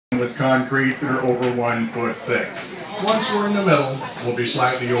with concrete that are over 1 foot thick. Once we're in the middle, we'll be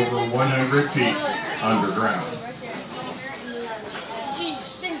slightly over 100 feet underground.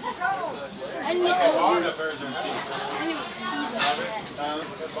 I didn't see that.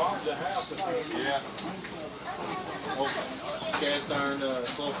 Yeah. Cast iron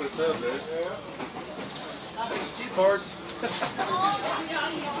 12-foot tub there. Parts. That's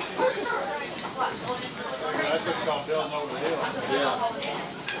what you call building over the hill. Yeah.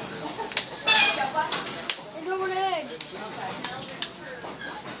 It's over the edge.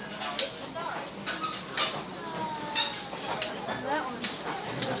 That one.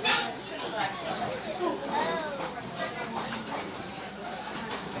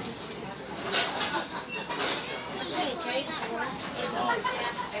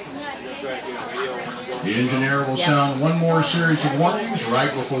 The engineer will sound one more series of warnings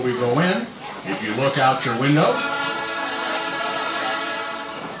right before we go in. If you look out your window,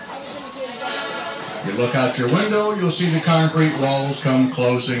 you'll see the concrete walls come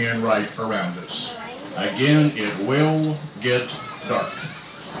closing in right around us. Again, it will get dark.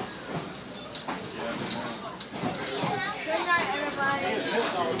 Good night, everybody.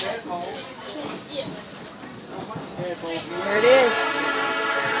 Can't see it. There it is.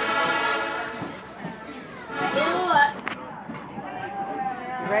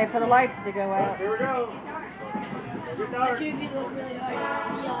 Ready for the lights to go out. Here we go. If you look really hard, you can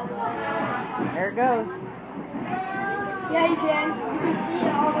see all the way. There it goes. Yeah, you can. You can see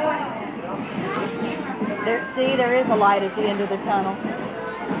it all the way. There is a light at the end of the tunnel.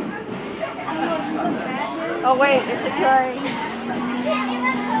 I don't know if you look bad there. Oh wait, it's a train.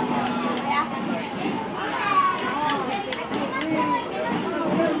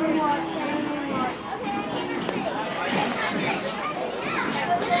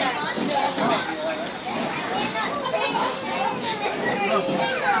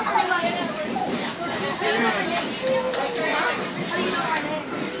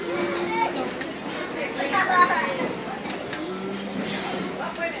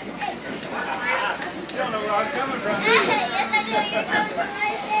 You don't know where I'm coming from. Yes, I do. You're coming from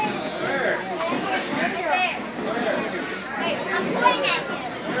right there. Where? There. Wait, I'm pointing at you.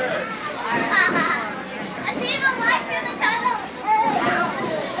 I see the light through the tunnel.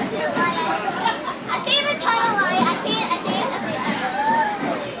 I see the light. I see the tunnel light. I see it.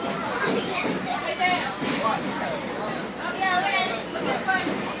 Yeah, we're ready.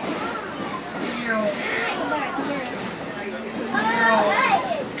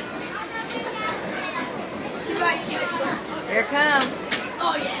 Here it comes.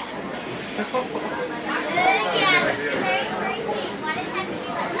 Oh, yeah. Yeah, this is very crazy. Why does it have to be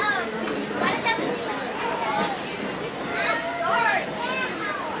like that? Why does it have to be like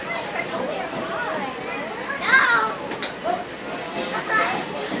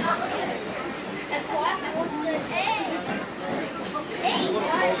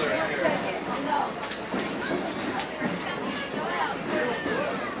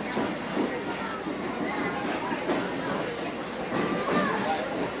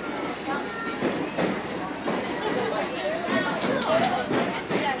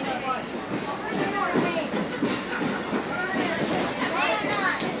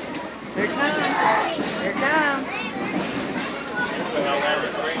Here it comes. Here it comes.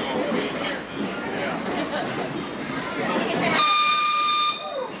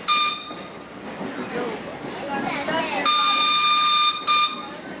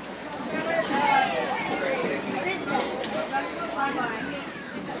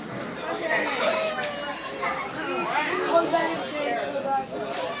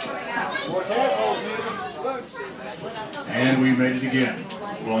 And we made it again.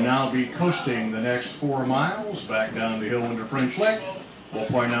 We'll now be coasting the next 4 miles back down the hill into French Lick. We'll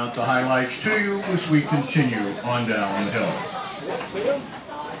point out the highlights to you as we continue on down the hill.